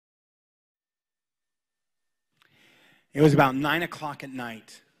It was about 9 o'clock at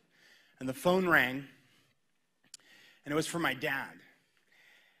night, and the phone rang, and it was for my dad.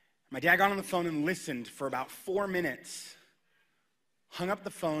 My dad got on the phone and listened for about 4 minutes, hung up the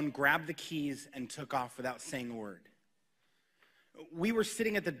phone, grabbed the keys, and took off without saying a word. We were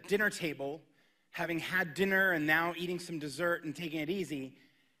sitting at the dinner table, having had dinner and now eating some dessert and taking it easy,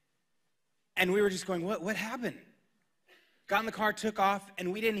 and we were just going, what happened? Got in the car, took off,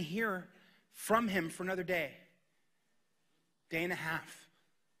 and we didn't hear from him for another day and a half.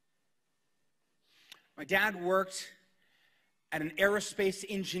 My dad worked at an aerospace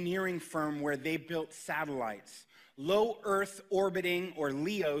engineering firm where they built satellites, low Earth orbiting, or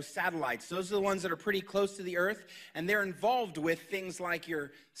LEO satellites. Those are the ones that are pretty close to the Earth, and they're involved with things like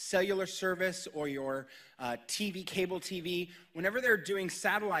your cellular service or your TV, cable TV. Whenever they're doing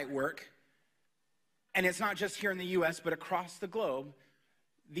satellite work, and it's not just here in the US, but across the globe,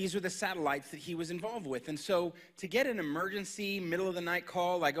 these are the satellites that he was involved with. And so to get an emergency, middle of the night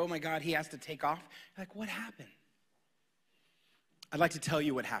call, like, oh my God, he has to take off, like, what happened? I'd like to tell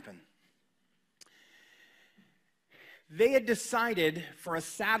you what happened. They had decided for a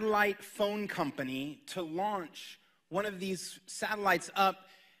satellite phone company to launch one of these satellites up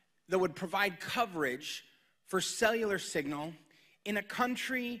that would provide coverage for cellular signal in a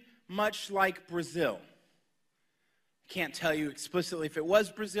country much like Brazil. I can't tell you explicitly if it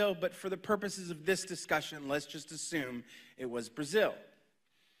was Brazil, but for the purposes of this discussion, let's just assume it was Brazil.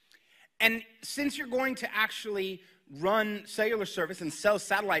 And since you're going to actually run cellular service and sell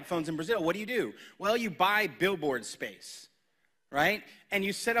satellite phones in Brazil, what do? Well, you buy billboard space, right? And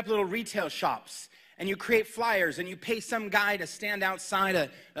you set up little retail shops, and you create flyers, and you pay some guy to stand outside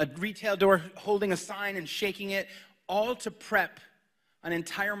a retail door holding a sign and shaking it, all to prep an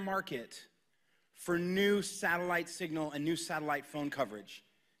entire market for new satellite signal and new satellite phone coverage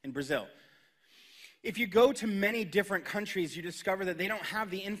in Brazil. If you go to many different countries, you discover that they don't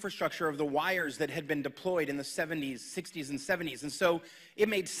have the infrastructure of the wires that had been deployed in the 70s, 60s, and 70s. And so it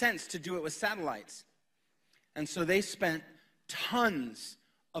made sense to do it with satellites. And so they spent tons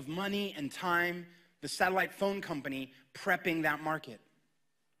of money and time, the satellite phone company, prepping that market.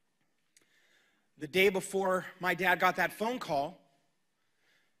 The day before my dad got that phone call,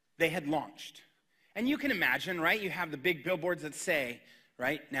 they had launched. And you can imagine, right? You have the big billboards that say,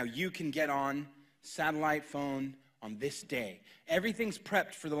 right, now you can get on satellite phone on this day. Everything's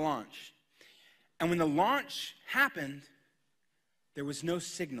prepped for the launch. And when the launch happened, there was no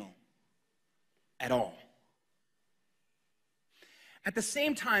signal at all. At the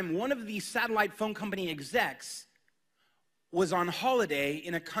same time, one of the satellite phone company execs was on holiday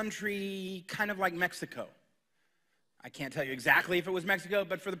in a country kind of like Mexico. I can't tell you exactly if it was Mexico,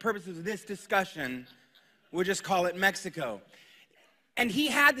 but for the purposes of this discussion, we'll just call it Mexico. And he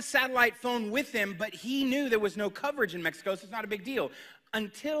had the satellite phone with him, but he knew there was no coverage in Mexico, so it's not a big deal.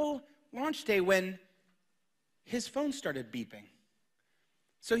 Until launch day when his phone started beeping.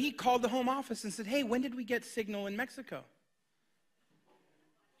 So he called the home office and said, hey, when did we get signal in Mexico?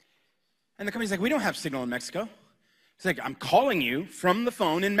 And the company's like, we don't have signal in Mexico. It's like, I'm calling you from the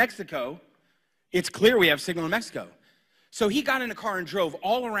phone in Mexico. It's clear we have signal in Mexico. So he got in a car and drove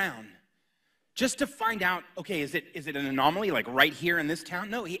all around just to find out, okay, is it an anomaly like right here in this town?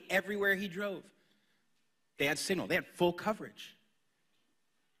 No, everywhere he drove, they had signal. They had full coverage.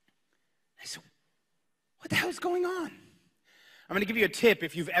 I said, what the hell is going on? I'm going to give you a tip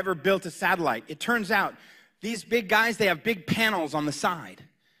if you've ever built a satellite. It turns out these big guys, they have big panels on the side.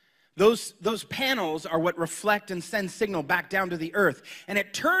 Those panels are what reflect and send signal back down to the earth. And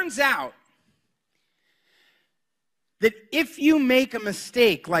it turns out that if you make a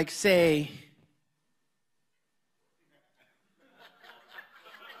mistake, like say,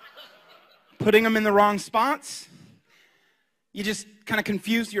 putting them in the wrong spots, you just kind of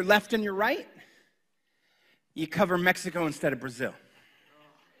confuse your left and your right, you cover Mexico instead of Brazil.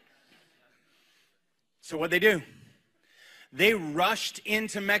 So what'd they do? They rushed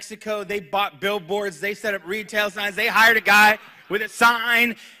into Mexico, they bought billboards, they set up retail signs, they hired a guy with a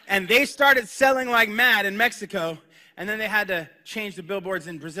sign, and they started selling like mad in Mexico. And then they had to change the billboards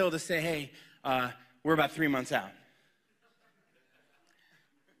in Brazil to say, hey, we're about 3 months out.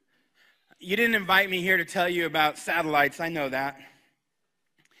 You didn't invite me here to tell you about satellites, I know that.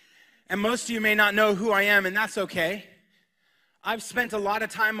 And most of you may not know who I am, and that's okay. I've spent a lot of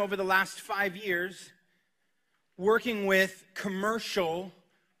time over the last 5 years working with commercial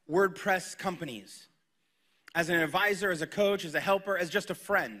WordPress companies as an advisor, as a coach, as a helper, as just a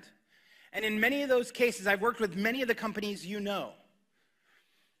friend. And in many of those cases, I've worked with many of the companies you know.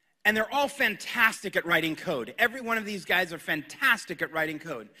 And they're all fantastic at writing code. Every one of these guys are fantastic at writing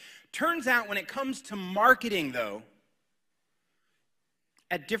code. Turns out when it comes to marketing, though,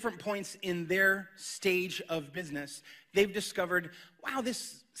 at different points in their stage of business, they've discovered, wow,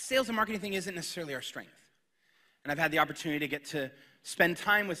 this sales and marketing thing isn't necessarily our strength. And I've had the opportunity to get to spend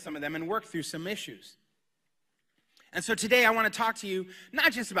time with some of them and work through some issues. And so today I want to talk to you,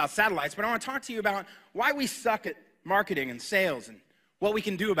 not just about satellites, but I want to talk to you about why we suck at marketing and sales and what we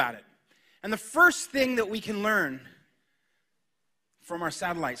can do about it. And the first thing that we can learn from our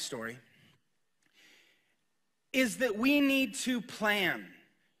satellite story is that we need to plan.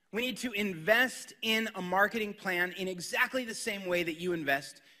 We need to invest in a marketing plan in exactly the same way that you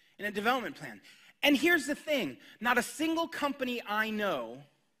invest in a development plan. And here's the thing, not a single company I know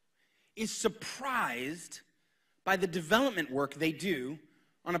is surprised by the development work they do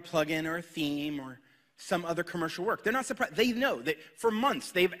on a plugin or a theme or some other commercial work. They're not surprised. They know that for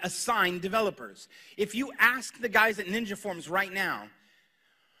months they've assigned developers. If you ask the guys at Ninja Forms right now,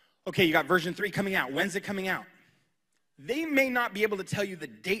 okay, you got version 3 coming out. When's it coming out? They may not be able to tell you the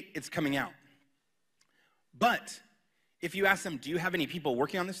date it's coming out. But if you ask them, do you have any people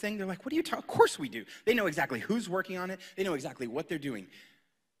working on this thing? They're like, what are you talking? Of course we do. They know exactly who's working on it. They know exactly what they're doing.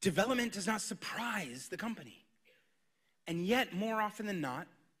 Development does not surprise the company. And yet, more often than not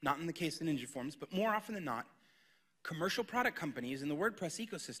in the case of Ninja Forms, but more often than not, commercial product companies in the WordPress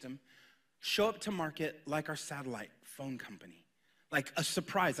ecosystem show up to market like our satellite phone company. Like a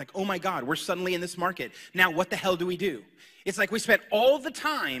surprise, like, oh my God, we're suddenly in this market. Now what the hell do we do? It's like we spent all the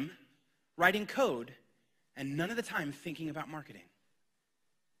time writing code and none of the time thinking about marketing.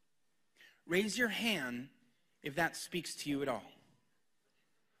 Raise your hand if that speaks to you at all.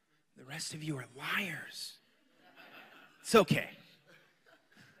 The rest of you are liars. It's okay.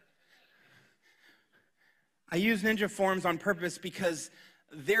 I use Ninja Forms on purpose because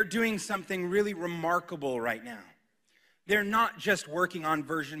they're doing something really remarkable right now. They're not just working on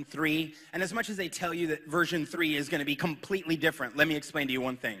version 3, and as much as they tell you that version 3 is going to be completely different, let me explain to you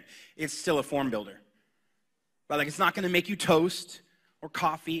one thing. It's still a form builder. But like, it's not going to make you toast or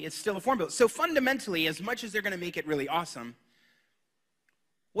coffee. It's still a form builder. So fundamentally, as much as they're going to make it really awesome,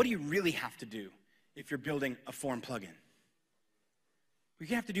 what do you really have to do if you're building a form plugin? You're going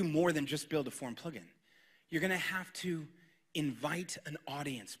to have to do more than just build a form plugin. You're going to have to invite an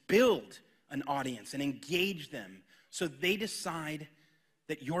audience, build an audience, and engage them so they decide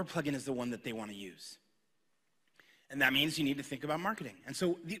that your plugin is the one that they want to use. And that means you need to think about marketing. And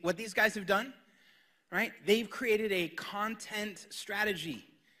so what these guys have done, right? They've created a content strategy.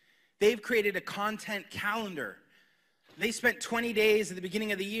 They've created a content calendar. They spent 20 days at the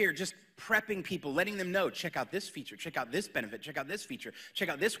beginning of the year just prepping people, letting them know, check out this feature, check out this benefit, check out this feature, check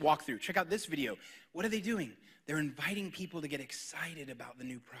out this walkthrough, check out this video. What are they doing? They're inviting people to get excited about the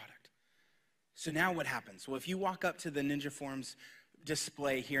new product. So now what happens? Well, if you walk up to the Ninja Forms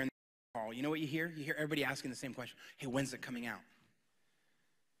display here in the hall, you know what you hear? You hear everybody asking the same question. Hey, when's it coming out?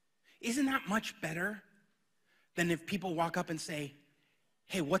 Isn't that much better than if people walk up and say,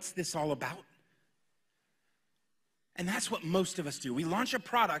 hey, what's this all about? And that's what most of us do. We launch a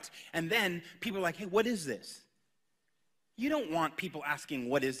product, and then people are like, hey, what is this? You don't want people asking,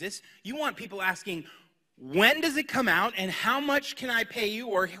 what is this? You want people asking, when does it come out, and how much can I pay you,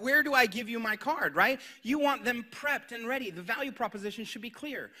 or where do I give you my card, right? You want them prepped and ready. The value proposition should be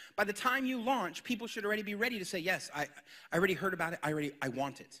clear. By the time you launch, people should already be ready to say, yes, I already heard about it. I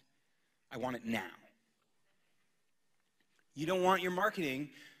want it. I want it now. You don't want your marketing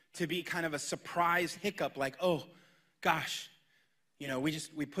to be kind of a surprise hiccup like, oh, gosh, you know,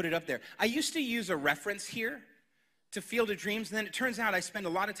 we put it up there. I used to use a reference here to Field of Dreams, and then it turns out I spend a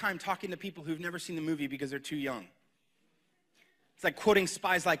lot of time talking to people who've never seen the movie because they're too young. It's like quoting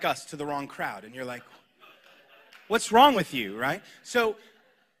Spies Like Us to the wrong crowd, and you're like, what's wrong with you, right? So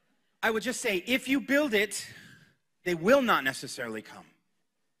I would just say, if you build it, they will not necessarily come.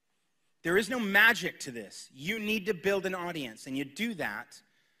 There is no magic to this. You need to build an audience, and you do that,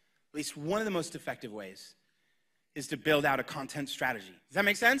 at least one of the most effective ways, is to build out a content strategy. Does that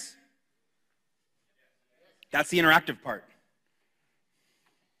make sense? That's the interactive part.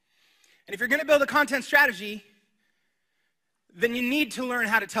 And if you're going to build a content strategy, then you need to learn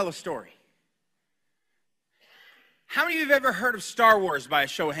how to tell a story. How many of you have ever heard of Star Wars by a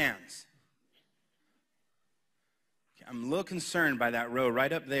show of hands? I'm a little concerned by that row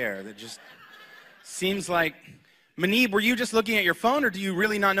right up there that just seems like, Manib, were you just looking at your phone, or do you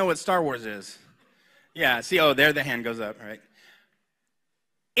really not know what Star Wars is? Yeah, see, oh, there the hand goes up, all right.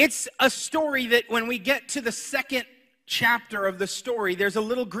 It's a story that when we get to the second chapter of the story, there's a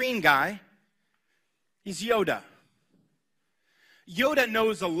little green guy. He's Yoda. Yoda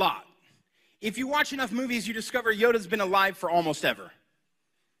knows a lot. If you watch enough movies, you discover Yoda's been alive for almost ever.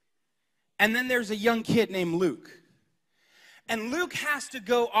 And then there's a young kid named Luke. And Luke has to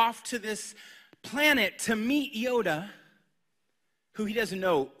go off to this planet to meet Yoda, who he doesn't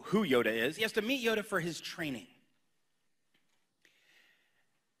know who Yoda is. He has to meet Yoda for his training.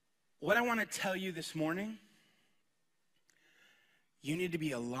 What I want to tell you this morning, you need to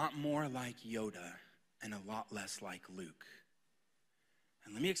be a lot more like Yoda and a lot less like Luke.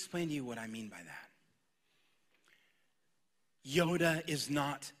 And let me explain to you what I mean by that. Yoda is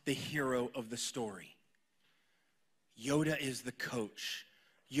not the hero of the story. Yoda is the coach.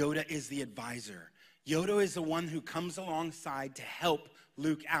 Yoda is the advisor. Yoda is the one who comes alongside to help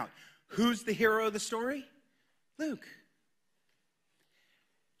Luke out. Who's the hero of the story? Luke.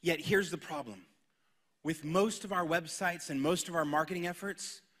 Yet here's the problem. With most of our websites and most of our marketing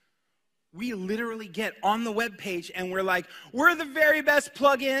efforts, we literally get on the web page and we're like, we're the very best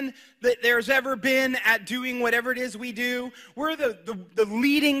plugin that there's ever been at doing whatever it is we do. We're the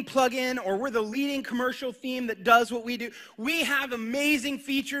leading plugin, or we're the leading commercial theme that does what we do. We have amazing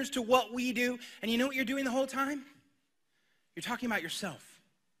features to what we do. And you know what you're doing the whole time? You're talking about yourself.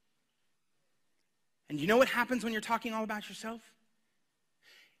 And you know what happens when you're talking all about yourself?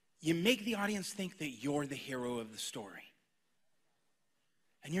 You make the audience think that you're the hero of the story.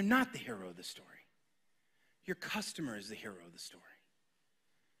 And you're not the hero of the story. Your customer is the hero of the story.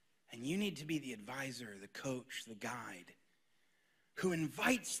 And you need to be the advisor, the coach, the guide, who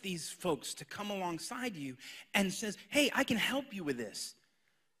invites these folks to come alongside you and says, hey, I can help you with this.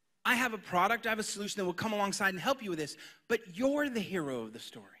 I have a product, I have a solution that will come alongside and help you with this, but you're the hero of the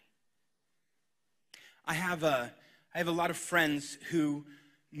story. I have a lot of friends who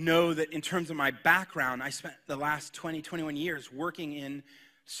know that in terms of my background, I spent the last 20, 21 years working in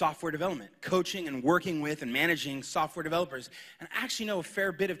software development, coaching and working with and managing software developers. And I actually know a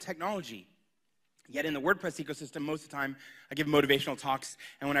fair bit of technology. Yet in the WordPress ecosystem, most of the time, I give motivational talks.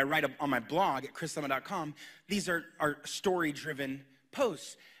 And when I write up on my blog at chrislema.com, these are story-driven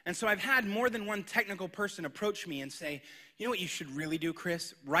posts. And so I've had more than one technical person approach me and say, you know what you should really do,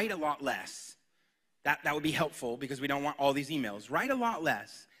 Chris? Write a lot less. That would be helpful because we don't want all these emails. Write a lot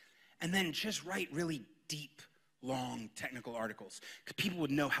less. And then just write really deep, long technical articles, because people would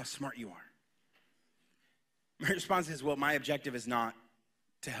know how smart you are. My response is, well, my objective is not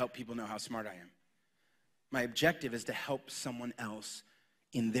to help people know how smart I am. My objective is to help someone else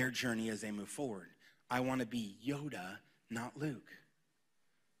in their journey as they move forward. I want to be Yoda, not Luke.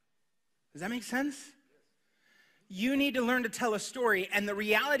 Does that make sense? You need to learn to tell a story, and the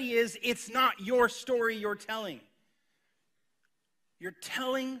reality is it's not your story you're telling. You're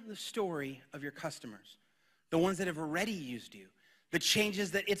telling the story of your customers, the ones that have already used you, the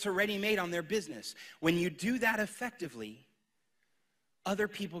changes that it's already made on their business. When you do that effectively, other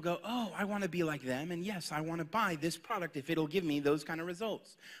people go, oh, I want to be like them, and yes, I want to buy this product if it'll give me those kind of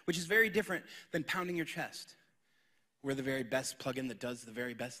results, which is very different than pounding your chest. We're the very best plugin that does the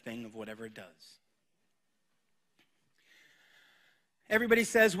very best thing of whatever it does. Everybody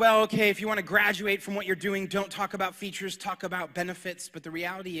says, well, okay, if you want to graduate from what you're doing, don't talk about features, talk about benefits. But the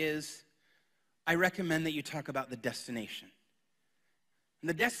reality is, I recommend that you talk about the destination. And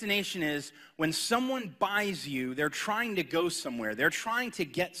the destination is when someone buys you, they're trying to go somewhere. They're trying to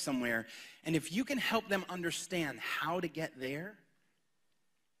get somewhere. And if you can help them understand how to get there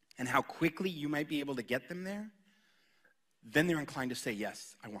and how quickly you might be able to get them there, then they're inclined to say,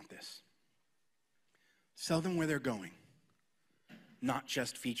 yes, I want this. Sell them where they're going, not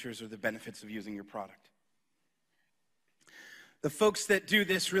just features or the benefits of using your product. The folks that do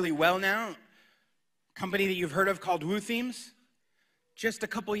this really well now, a company that you've heard of called Woo Themes. Just a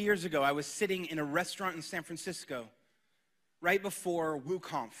couple years ago, I was sitting in a restaurant in San Francisco right before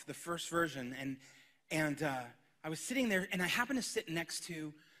WooConf, the first version, and I was sitting there, and I happened to sit next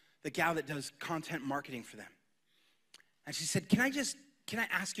to the gal that does content marketing for them. And she said, can I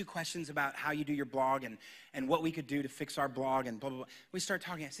ask you questions about how you do your blog and what we could do to fix our blog and blah, blah, blah. We started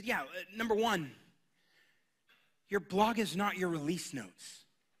talking. I said, yeah, number one, your blog is not your release notes.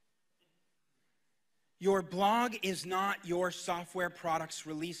 Your blog is not your software product's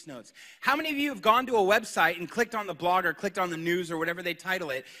release notes. How many of you have gone to a website and clicked on the blog or clicked on the news or whatever they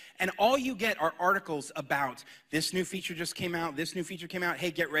title it, and all you get are articles about this new feature just came out, this new feature came out, hey,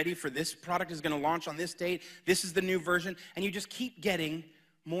 get ready for this product is going to launch on this date, this is the new version, and you just keep getting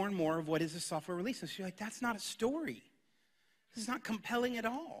more and more of what is a software release. And so you're like, that's not a story. This is not compelling at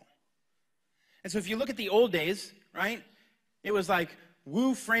all. And so if you look at the old days, right, it was like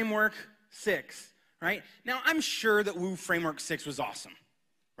Woo Framework 6. Right? Now, I'm sure that Woo Framework 6 was awesome,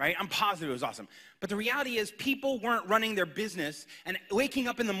 right? I'm positive it was awesome. But the reality is people weren't running their business and waking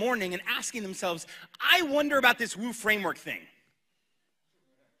up in the morning and asking themselves, I wonder about this Woo Framework thing.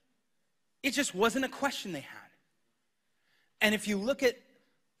 It just wasn't a question they had. And if you look at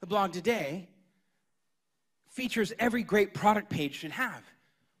the blog today, features every great product page should have.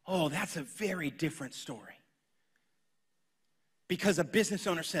 Oh, that's a very different story. Because a business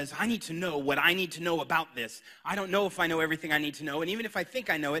owner says, I need to know what I need to know about this. I don't know if I know everything I need to know. And even if I think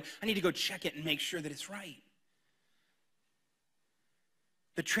I know it, I need to go check it and make sure that it's right.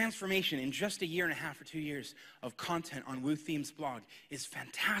 The transformation in just a year and a half or 2 years of content on Woo Themes blog is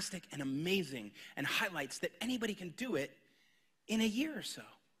fantastic and amazing and highlights that anybody can do it in a year or so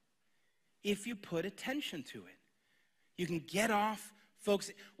if you put attention to it. You can get off, folks.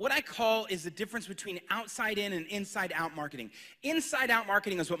 What I call is the difference between outside in and inside out marketing. Inside out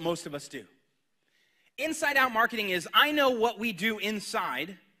marketing is what most of us do. Inside out marketing is I know what we do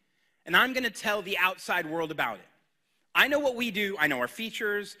inside and I'm going to tell the outside world about it. I know what we do, I know our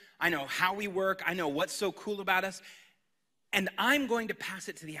features, I know how we work, I know what's so cool about us, and I'm going to pass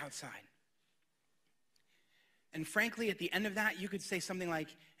it to the outside. And frankly, at the end of that, you could say something like,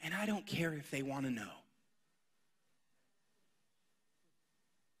 and I don't care if they want to know.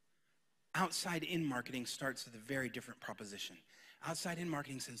 Outside-in marketing starts with a very different proposition. Outside-in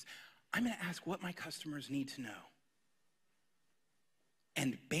marketing says, I'm going to ask what my customers need to know.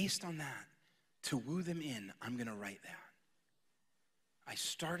 And based on that, to woo them in, I'm going to write that. I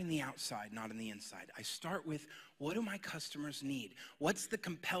start in the outside, not in the inside. I start with, what do my customers need? What's the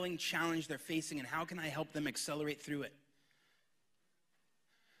compelling challenge they're facing, and how can I help them accelerate through it?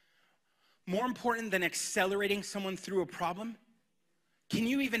 More important than accelerating someone through a problem, can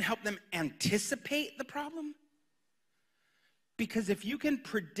you even help them anticipate the problem? Because if you can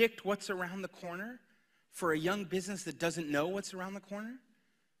predict what's around the corner for a young business that doesn't know what's around the corner,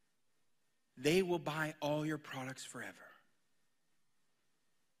 they will buy all your products forever.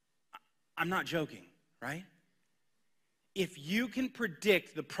 I'm not joking, right? If you can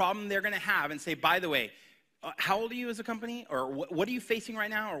predict the problem they're going to have and say, by the way, how old are you as a company? Or what are you facing right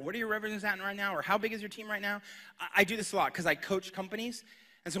now? Or what are your revenues at right now? Or how big is your team right now? I do this a lot because I coach companies.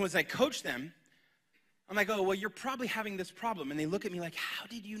 And so as I coach them, I'm like, oh, well, you're probably having this problem. And they look at me like, how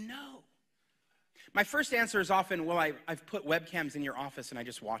did you know? My first answer is often, well, I've put webcams in your office and I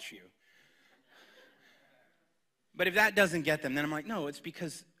just watch you. But if that doesn't get them, then I'm like, no, it's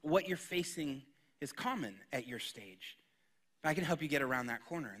because what you're facing is common at your stage. I can help you get around that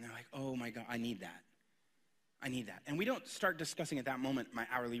corner. And they're like, oh my God, I need that. I need that. And we don't start discussing at that moment my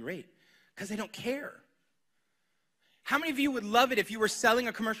hourly rate because they don't care. How many of you would love it if you were selling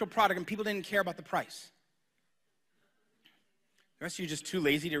a commercial product and people didn't care about the price? The rest of you are just too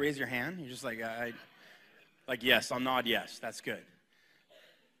lazy to raise your hand? You're just like, yes, I'll nod yes. That's good.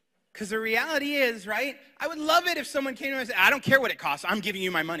 Because the reality is, right, I would love it if someone came to me and said, I don't care what it costs, I'm giving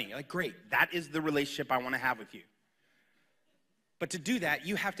you my money. Like, great, that is the relationship I want to have with you. But to do that,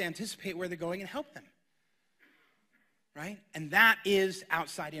 you have to anticipate where they're going and help them, right? And that is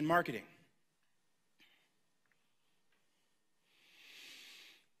outside-in marketing.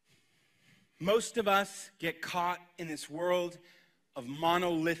 Most of us get caught in this world of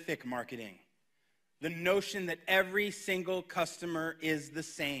monolithic marketing. The notion that every single customer is the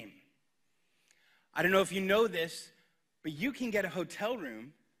same. I don't know if you know this, but you can get a hotel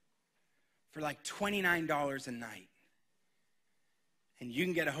room for like $29 a night. And you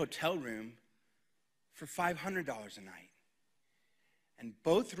can get a hotel room for $500 a night. And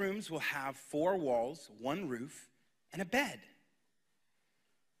both rooms will have 4 walls, 1 roof, and a bed.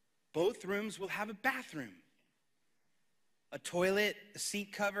 Both rooms will have a bathroom, a toilet, a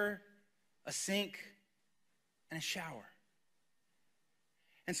seat cover, a sink, and a shower.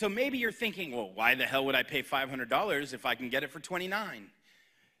 And so maybe you're thinking, well, why the hell would I pay $500 if I can get it for $29?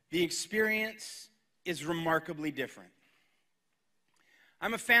 The experience is remarkably different.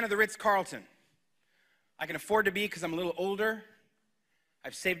 I'm a fan of the Ritz-Carlton. I can afford to be because I'm a little older.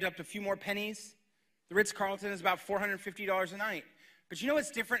 I've saved up a few more pennies. The Ritz-Carlton is about $450 a night. But you know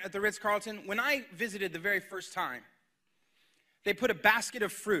what's different at the Ritz-Carlton? When I visited the very first time, they put a basket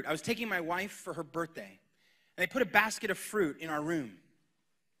of fruit. I was taking my wife for her birthday. And they put a basket of fruit in our room.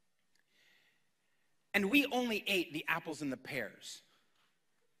 And we only ate the apples and the pears.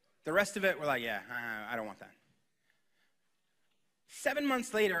 The rest of it, we're like, yeah, I don't want that. 7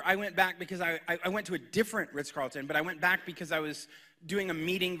 months later, I went back because I went to a different Ritz-Carlton, but I went back because I was doing a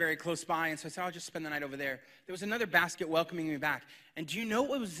meeting very close by, and so I said, I'll just spend the night over there. There was another basket welcoming me back. And do you know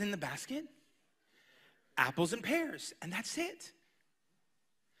what was in the basket? Apples and pears, and that's it.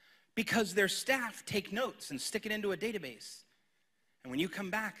 Because their staff take notes and stick it into a database. And when you come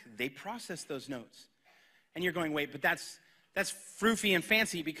back, they process those notes. And you're going, wait, but that's froofy and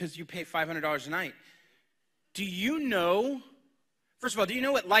fancy because you pay $500 a night. Do you know, first of all, do you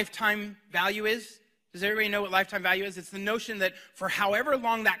know what lifetime value is Does everybody know what lifetime value is? It's the notion that for however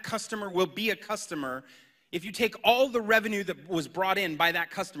long that customer will be a customer, if you take all the revenue that was brought in by that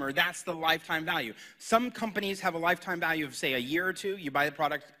customer, that's the lifetime value. Some companies have a lifetime value of, say, a year or two. You buy the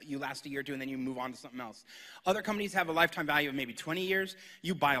product, you last a year or two, and then you move on to something else. Other companies have a lifetime value of maybe 20 years.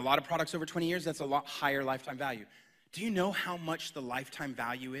 You buy a lot of products over 20 years, that's a lot higher lifetime value. Do you know how much the lifetime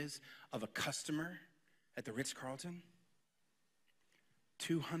value is of a customer at the Ritz-Carlton?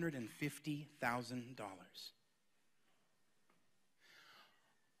 $250,000.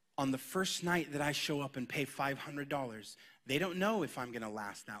 On the first night that I show up and pay $500, they don't know if I'm going to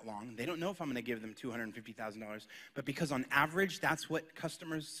last that long. They don't know if I'm going to give them $250,000. But because on average, that's what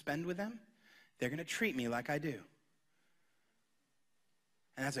customers spend with them, they're going to treat me like I do.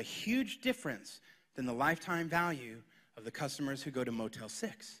 And that's a huge difference than the lifetime value of the customers who go to Motel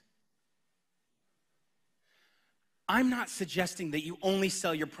 6. I'm not suggesting that you only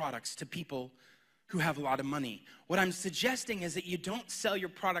sell your products to people who have a lot of money. What I'm suggesting is that you don't sell your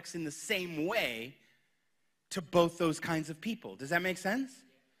products in the same way to both those kinds of people. Does that make sense?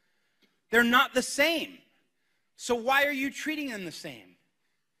 They're not the same. So why are you treating them the same?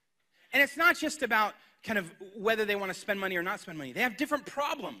 And it's not just about kind of whether they want to spend money or not spend money. They have different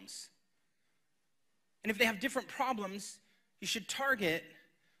problems. And if they have different problems, you should target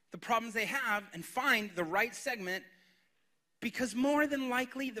the problems they have and find the right segment, because more than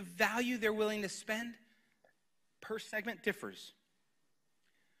likely the value they're willing to spend per segment differs.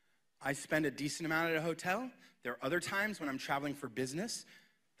 I spend a decent amount at a hotel. There are other times when I'm traveling for business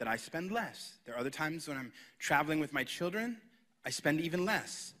that I spend less. There are other times when I'm traveling with my children, I spend even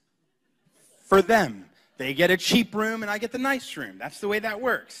less. For them, they get a cheap room and I get the nice room. That's the way that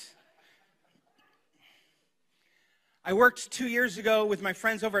works. I worked 2 years ago with my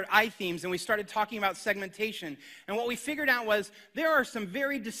friends over at iThemes, and we started talking about segmentation. And what we figured out was there are some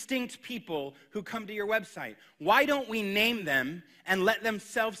very distinct people who come to your website. Why don't we name them and let them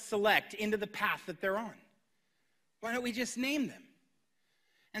self-select into the path that they're on? Why don't we just name them?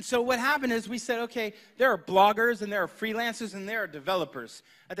 And so what happened is we said, okay, there are bloggers, and there are freelancers, and there are developers.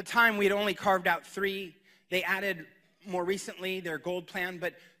 At the time, we had only carved out 3. They added more recently their gold plan,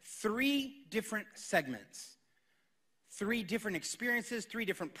 but 3 different segments. 3 different experiences, 3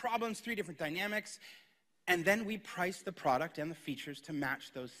 different problems, 3 different dynamics, and then we priced the product and the features to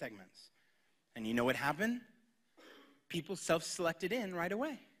match those segments. And you know what happened? People self-selected in right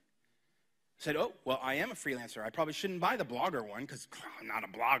away. Said, oh, well, I am a freelancer. I probably shouldn't buy the blogger one because I'm not a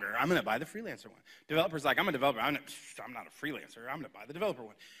blogger. I'm going to buy the freelancer one. Developer's like, I'm a developer. I'm not a freelancer. I'm going to buy the developer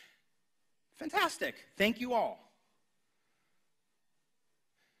one. Fantastic. Thank you all.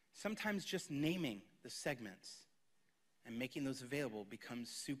 Sometimes just naming the segments and making those available becomes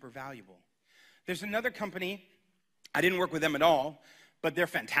super valuable. There's another company, I didn't work with them at all, but they're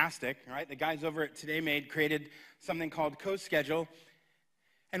fantastic, right? The guys over at Today Made created something called CoSchedule.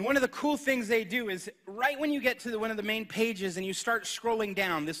 And one of the cool things they do is right when you get to one of the main pages and you start scrolling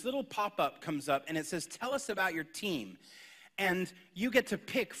down, this little pop-up comes up and it says, tell us about your team. And you get to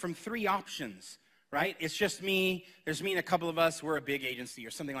pick from 3 options, right? It's just me, there's me and a couple of us, we're a big agency or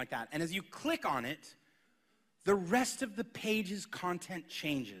something like that. And as you click on it, the rest of the page's content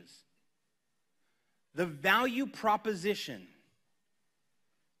changes. The value proposition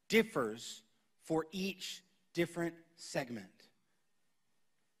differs for each different segment.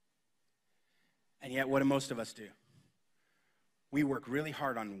 And yet, what do most of us do? We work really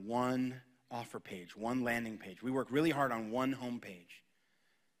hard on one offer page, one landing page. We work really hard on one home page.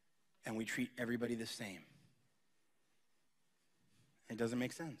 And we treat everybody the same. It doesn't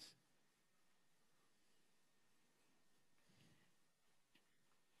make sense.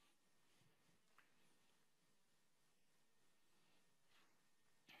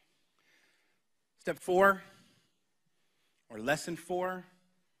 Step 4, or lesson 4,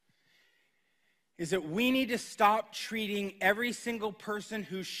 is that we need to stop treating every single person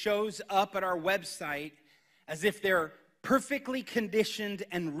who shows up at our website as if they're perfectly conditioned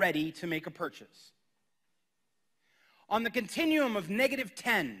and ready to make a purchase. On the continuum of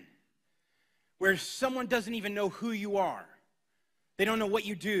 -10, where someone doesn't even know who you are, they don't know what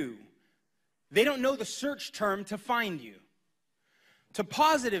you do, they don't know the search term to find you, to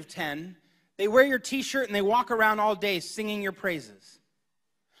 +10, they wear your t-shirt and they walk around all day singing your praises.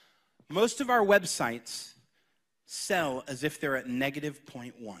 Most of our websites sell as if they're at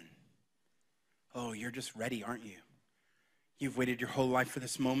 -0.1. Oh, you're just ready, aren't you? You've waited your whole life for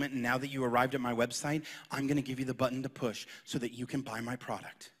this moment, and now that you arrived at my website, I'm going to give you the button to push so that you can buy my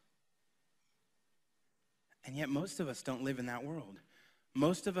product. And yet most of us don't live in that world.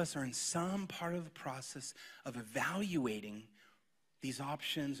 Most of us are in some part of the process of evaluating these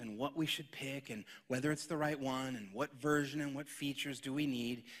options and what we should pick and whether it's the right one and what version and what features do we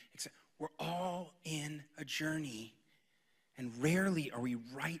need. We're all in a journey, and rarely are we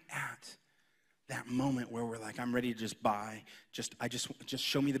right at that moment where we're like, I'm ready to just buy. Just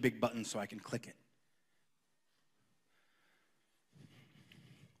show me the big button so I can click it.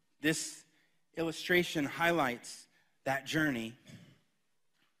 This illustration highlights that journey.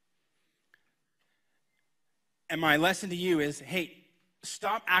 And my lesson to you is, hey,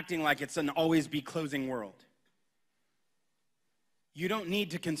 stop acting like it's an always be closing world. You don't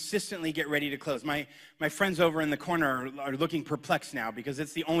need to consistently get ready to close. My friends over in the corner are looking perplexed now because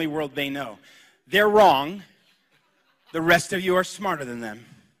it's the only world they know. They're wrong. The rest of you are smarter than them.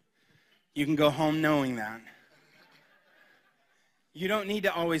 You can go home knowing that. You don't need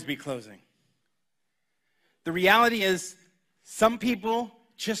to always be closing. The reality is, some people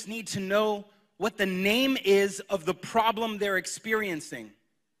just need to know what the name is of the problem they're experiencing.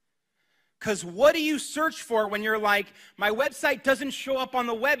 Because what do you search for when you're like, my website doesn't show up on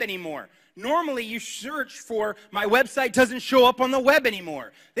the web anymore? Normally, you search for, my website doesn't show up on the web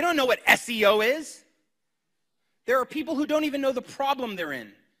anymore. They don't know what SEO is. There are people who don't even know the problem they're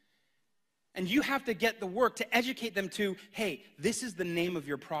in. And you have to get the work to educate them to, hey, this is the name of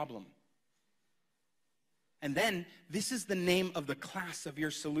your problem. And then, this is the name of the class of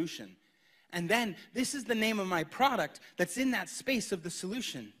your solution. And then, this is the name of my product that's in that space of the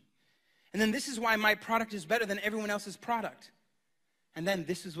solution. And then, this is why my product is better than everyone else's product. And then,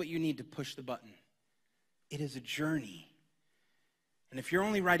 this is what you need to push the button. It is a journey. And if you're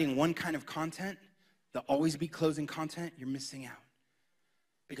only writing one kind of content, the always be closing content, you're missing out.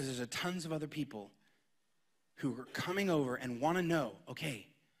 Because there's tons of other people who are coming over and want to know, okay,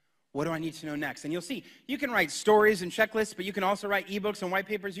 what do I need to know next? And you'll see, you can write stories and checklists, but you can also write ebooks and white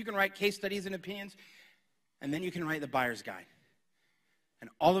papers. You can write case studies and opinions. And then you can write the buyer's guide. And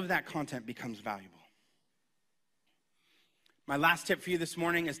all of that content becomes valuable. My last tip for you this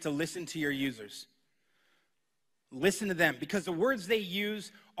morning is to listen to your users. Listen to them, because the words they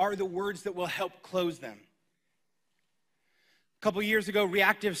use are the words that will help close them. A couple years ago,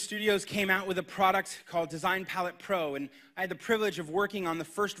 Reactive Studios came out with a product called Design Palette Pro, and I had the privilege of working on the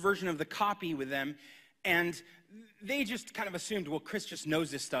first version of the copy with them, and they just kind of assumed, well, Chris just knows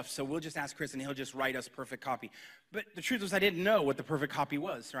this stuff, so we'll just ask Chris and he'll just write us perfect copy. But the truth was I didn't know what the perfect copy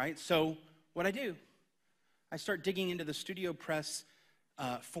was, right? So what I do, I start digging into the Studio Press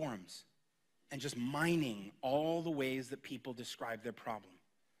forums and just mining all the ways that people describe their problem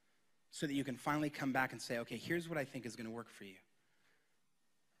so that you can finally come back and say, okay, here's what I think is going to work for you,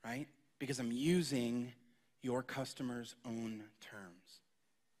 right? Because I'm using your customer's own terms.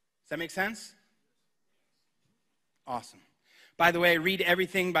 Does that make sense? Awesome. By the way, read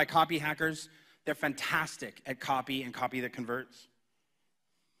everything by Copy Hackers. They're fantastic at copy and copy that converts.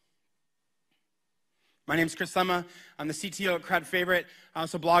 My name's Chris Lema. I'm the CTO at Crowd Favorite. I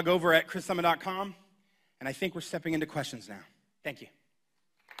also blog over at chrislema.com. And I think we're stepping into questions now. Thank you.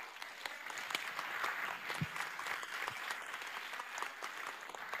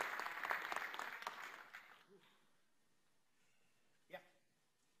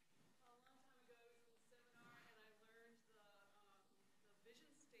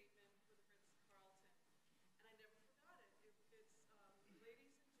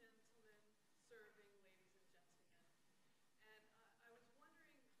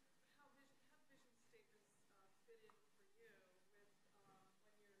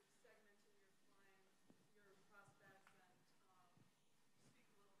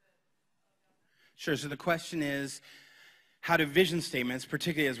 Sure, so the question is, how do vision statements,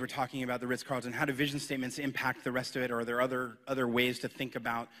 particularly as we're talking about the Ritz-Carlton, how do vision statements impact the rest of it, or are there other ways to think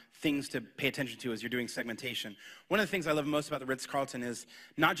about things to pay attention to as you're doing segmentation? One of the things I love most about the Ritz-Carlton is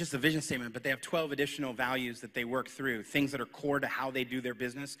not just the vision statement, but they have 12 additional values that they work through, things that are core to how they do their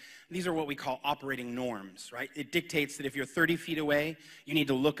business. These are what we call operating norms, right? It dictates that if you're 30 feet away, you need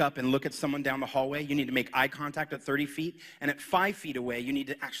to look up and look at someone down the hallway. You need to make eye contact at 30 feet, and at 5 feet away, you need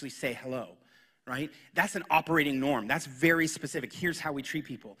to actually say hello. Right? That's an operating norm. That's very specific. Here's how we treat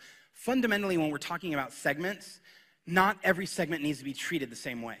people. Fundamentally, when we're talking about segments, not every segment needs to be treated the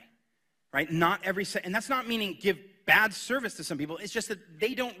same way, right? Not every and that's not meaning give bad service to some people. It's just that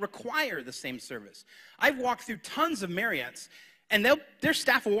they don't require the same service. I've walked through tons of Marriotts, and their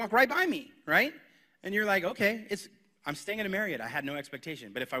staff will walk right by me, right? And you're like, okay, I'm staying at a Marriott. I had no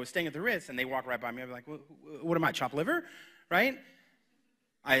expectation. But if I was staying at the Ritz and they walk right by me, I'd be like, what am I, chopped liver, right?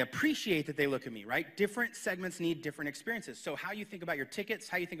 I appreciate that they look at me, right? Different segments need different experiences. So how you think about your tickets,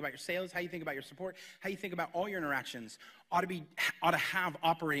 how you think about your sales, how you think about your support, how you think about all your interactions ought to have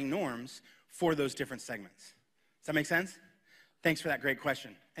operating norms for those different segments. Does that make sense? Thanks for that great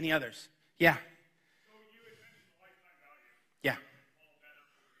question. Any others? Yeah. So you had mentioned the lifetime value. Yeah. All better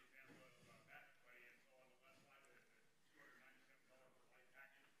for the example of that buddy, and so on the left side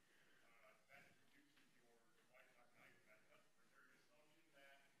of the $297 per life package, that reduces your lifetime value. That customer, is there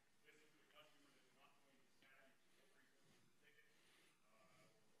an assumption that this is a customer that's not going to snag so frequently the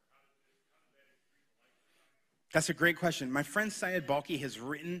ticket, or how does that increase the lifetime value? That's a great question. My friend Syed Balki has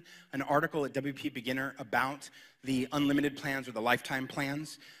written an article at WP Beginner about the unlimited plans or the lifetime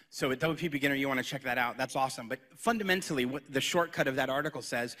plans. So at WP Beginner, you want to check that out. That's awesome. But fundamentally, what the shortcut of that article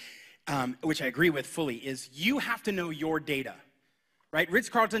says, which I agree with fully, is you have to know your data, right?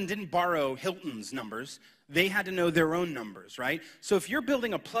 Ritz-Carlton didn't borrow Hilton's numbers. They had to know their own numbers, right? So if you're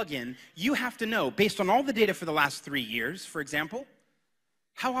building a plugin, you have to know, based on all the data for the last 3 years, for example,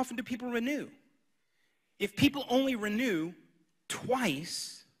 how often do people renew? If people only renew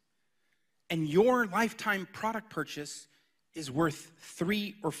twice, and your lifetime product purchase is worth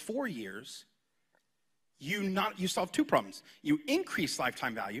 3 or 4 years, you solve 2 problems. You increase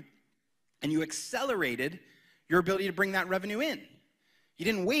lifetime value, and you accelerated your ability to bring that revenue in. You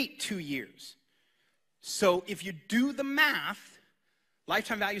didn't wait 2 years. So if you do the math,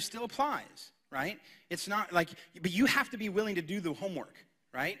 lifetime value still applies, right? It's not like, but you have to be willing to do the homework,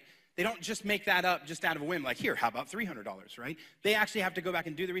 right? They don't just make that up just out of a whim, like, here, how about $300, right? They actually have to go back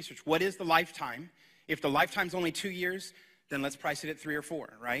and do the research. What is the lifetime? If the lifetime's only 2 years, then let's price it at 3 or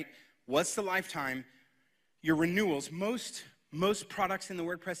 4, right? What's the lifetime? Your renewals, most products in the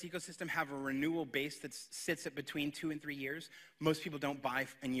WordPress ecosystem have a renewal base that sits at between 2 and 3 years. Most people don't buy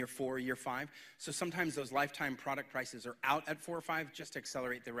in year 4 or year 5. So sometimes those lifetime product prices are out at 4 or 5 just to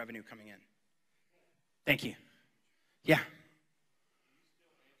accelerate the revenue coming in. Thank you. Yeah.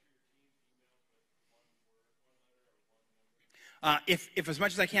 If as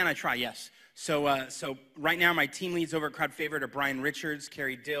much as I can, I try, yes. So right now, my team leads over at Crowd Favorite are Brian Richards,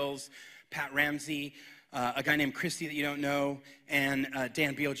 Carrie Dills, Pat Ramsey, a guy named Christy that you don't know, and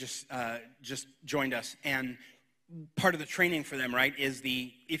Dan Beal just joined us. And part of the training for them, right, is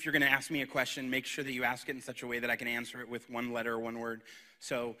if you're going to ask me a question, make sure that you ask it in such a way that I can answer it with one letter or one word.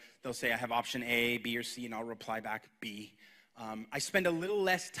 So they'll say I have option A, B, or C, and I'll reply back B. I spend a little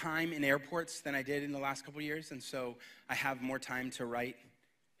less time in airports than I did in the last couple of years, and so I have more time to write.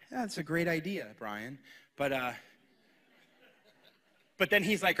 That's a great idea, Brian. But then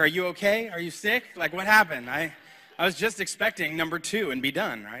he's like, are you okay? Are you sick? Like, what happened? I was just expecting number 2 and be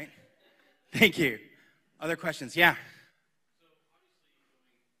done, right? Thank you. Other questions? Yeah.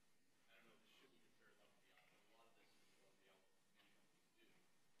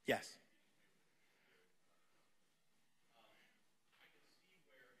 Yes.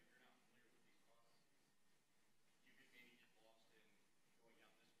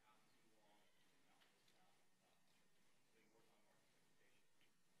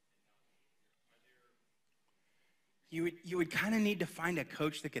 You would kind of need to find a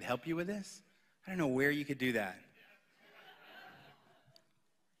coach that could help you with this. I don't know where you could do that.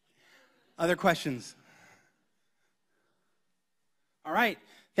 Other questions? All right.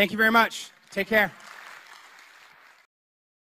 Thank you very much. Take care.